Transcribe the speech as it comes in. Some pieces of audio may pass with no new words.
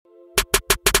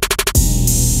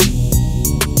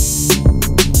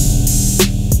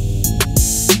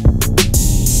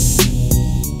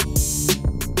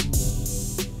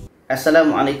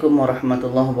Assalamualaikum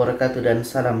warahmatullahi wabarakatuh dan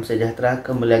salam sejahtera.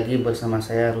 Kembali lagi bersama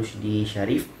saya Rusdi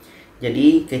Syarif.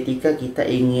 Jadi ketika kita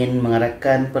ingin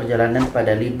mengadakan perjalanan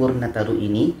pada libur Nataru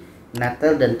ini,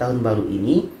 Natal dan Tahun Baru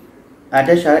ini,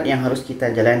 ada syarat yang harus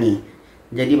kita jalani.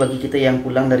 Jadi bagi kita yang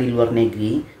pulang dari luar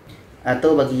negeri,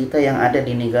 atau bagi kita yang ada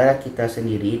di negara kita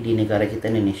sendiri, di negara kita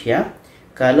Indonesia,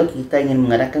 kalau kita ingin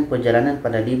mengadakan perjalanan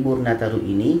pada libur Nataru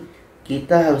ini,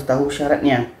 kita harus tahu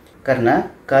syaratnya. Karena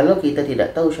kalau kita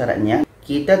tidak tahu syaratnya,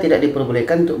 kita tidak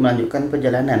diperbolehkan untuk melanjutkan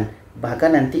perjalanan.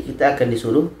 Bahkan nanti kita akan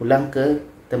disuruh pulang ke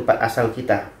tempat asal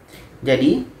kita.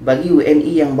 Jadi, bagi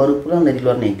WNI yang baru pulang dari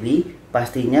luar negeri,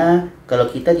 pastinya kalau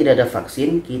kita tidak ada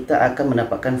vaksin, kita akan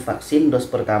mendapatkan vaksin dos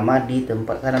pertama di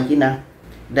tempat karantina.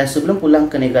 Dan sebelum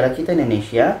pulang ke negara kita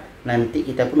Indonesia, nanti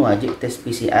kita pun wajib tes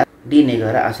PCR di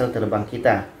negara asal terbang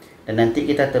kita. Dan nanti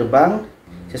kita terbang,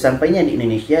 sesampainya di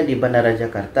Indonesia, di Bandara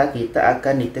Jakarta, kita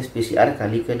akan dites PCR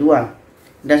kali kedua.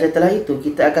 Dan setelah itu,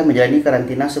 kita akan menjalani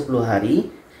karantina 10 hari.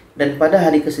 Dan pada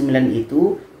hari ke-9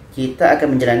 itu, kita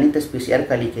akan menjalani tes PCR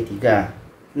kali ketiga.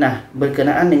 Nah,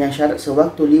 berkenaan dengan syarat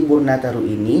sewaktu libur Nataru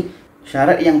ini,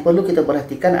 syarat yang perlu kita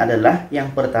perhatikan adalah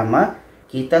yang pertama,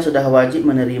 kita sudah wajib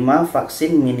menerima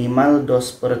vaksin minimal dos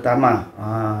pertama.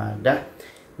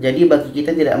 Jadi bagi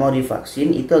kita tidak mau divaksin,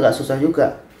 itu agak susah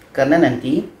juga. Karena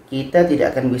nanti kita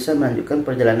tidak akan bisa melanjutkan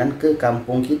perjalanan ke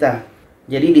kampung kita.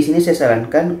 Jadi di sini saya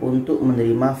sarankan untuk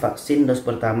menerima vaksin dos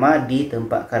pertama di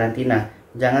tempat karantina.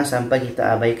 Jangan sampai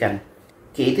kita abaikan.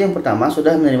 Oke, itu yang pertama,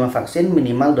 sudah menerima vaksin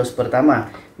minimal dos pertama.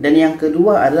 Dan yang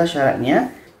kedua adalah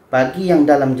syaratnya bagi yang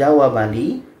dalam Jawa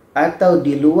Bali atau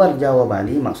di luar Jawa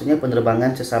Bali, maksudnya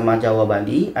penerbangan sesama Jawa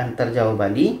Bali, antar Jawa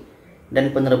Bali,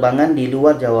 dan penerbangan di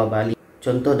luar Jawa Bali.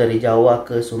 Contoh dari Jawa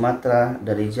ke Sumatera,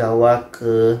 dari Jawa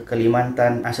ke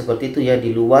Kalimantan, seperti itu ya,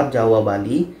 di luar Jawa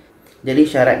Bali. Jadi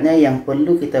syaratnya yang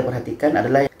perlu kita perhatikan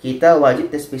adalah kita wajib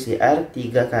tes PCR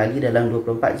 3 kali dalam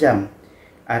 24 jam.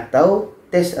 Atau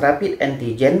tes rapid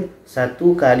antigen 1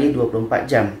 kali 24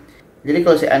 jam. Jadi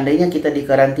kalau seandainya kita di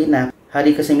karantina,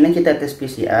 hari ke-9 kita tes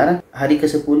PCR, hari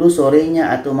ke-10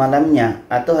 sorenya atau malamnya,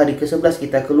 atau hari ke-11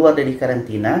 kita keluar dari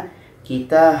karantina,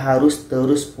 kita harus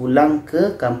terus pulang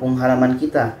ke kampung halaman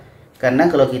kita. Karena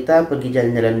kalau kita pergi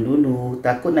jalan-jalan dulu,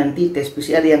 takut nanti tes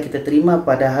PCR yang kita terima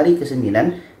pada hari ke-9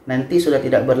 nanti sudah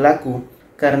tidak berlaku.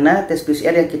 Karena tes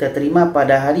PCR yang kita terima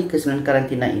pada hari ke-9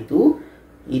 karantina itu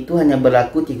hanya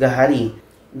berlaku 3 hari.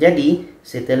 Jadi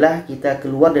setelah kita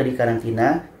keluar dari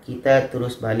karantina, kita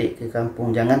terus balik ke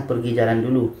kampung. Jangan pergi jalan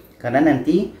dulu, karena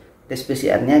nanti tes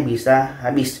PCR-nya bisa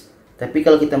habis. Tapi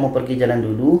kalau kita mau pergi jalan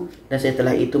dulu dan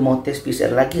setelah itu mau tes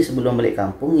PCR lagi sebelum balik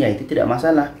kampung, ya itu tidak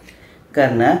masalah.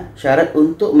 Karena syarat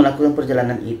untuk melakukan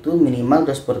perjalanan itu minimal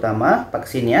dos pertama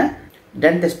vaksinnya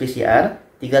dan tes PCR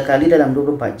 3 kali dalam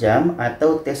 24 jam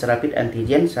atau tes rapid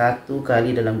antigen 1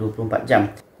 kali dalam 24 jam.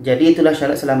 Jadi itulah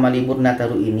syarat selama libur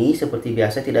Nataru ini. Seperti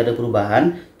biasa tidak ada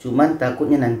perubahan. Cuman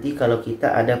takutnya nanti kalau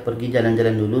kita ada pergi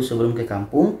jalan-jalan dulu sebelum ke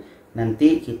kampung,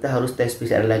 nanti kita harus tes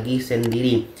PCR lagi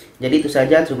sendiri. Jadi itu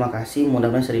saja, terima kasih,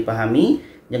 mudah-mudahan bisa dipahami.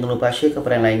 Jangan lupa share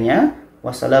kepada yang lainnya.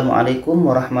 Wassalamualaikum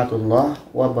warahmatullahi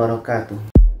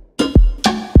wabarakatuh.